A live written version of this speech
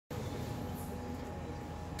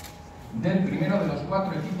del primero de los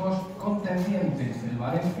 4 equipos contendientes. El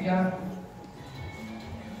Valencia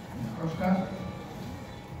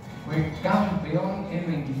fue campeón el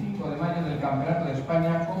 25 de mayo del Campeonato de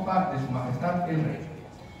España, Copa de Su Majestad el Rey.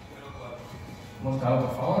 Móstralo,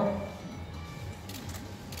 por favor.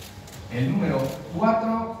 El número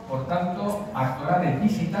 4, por tanto, actuará de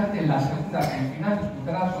visitante en la segunda semifinal.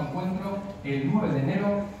 Disputará su encuentro el 9 de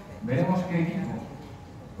enero. Veremos qué equipo.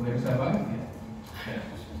 Puede ser Valencia.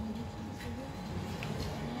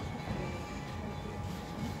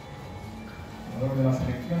 Jugador de la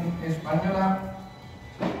selección española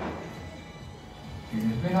que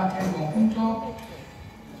desvela el conjunto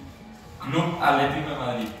Club Atlético de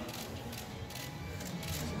Madrid.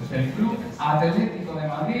 Pues el Club Atlético de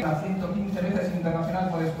Madrid, a 115 veces internacional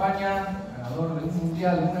por España, ganador de un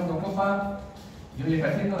mundial, de una Eurocopa y hoy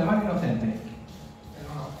ejerciendo de mano inocente.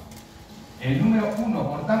 El número 1,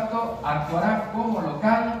 por tanto, actuará como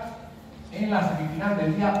local en la semifinal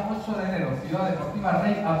del día 8 de enero, Ciudad Deportiva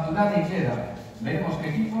Rey Abdullah de Jeddah. Veremos qué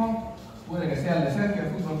equipo, puede que sea el de Sergio, el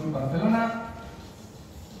Fútbol Club Barcelona.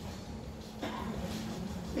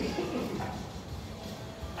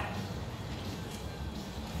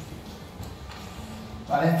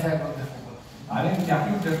 Valencia Club de Fútbol. Valencia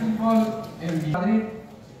Club de Fútbol, el Madrid,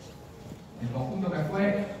 el conjunto que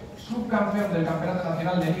fue subcampeón del Campeonato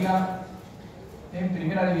Nacional de Liga en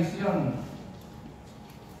Primera División.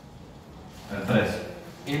 El 3.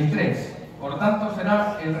 El 3. Por tanto,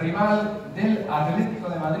 será el rival del Atlético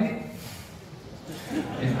de Madrid.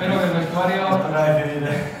 Espero que el vestuario...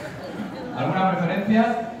 ¿Alguna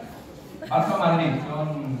preferencia? Barça o Madrid,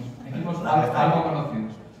 son equipos algo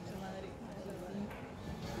conocidos.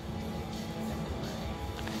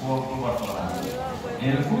 Fútbol Club Barcelona.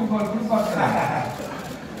 El Fútbol Club Barcelona.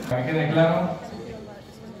 Para que quede claro.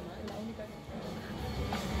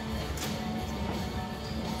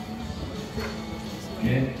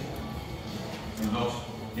 Que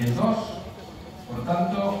el 2, por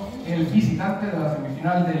tanto, el visitante de la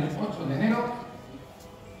semifinal del 8 de enero.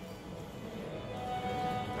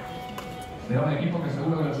 Será un equipo que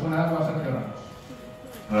seguro que le suena algo a Sergio Ramos.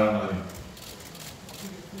 Real Madrid.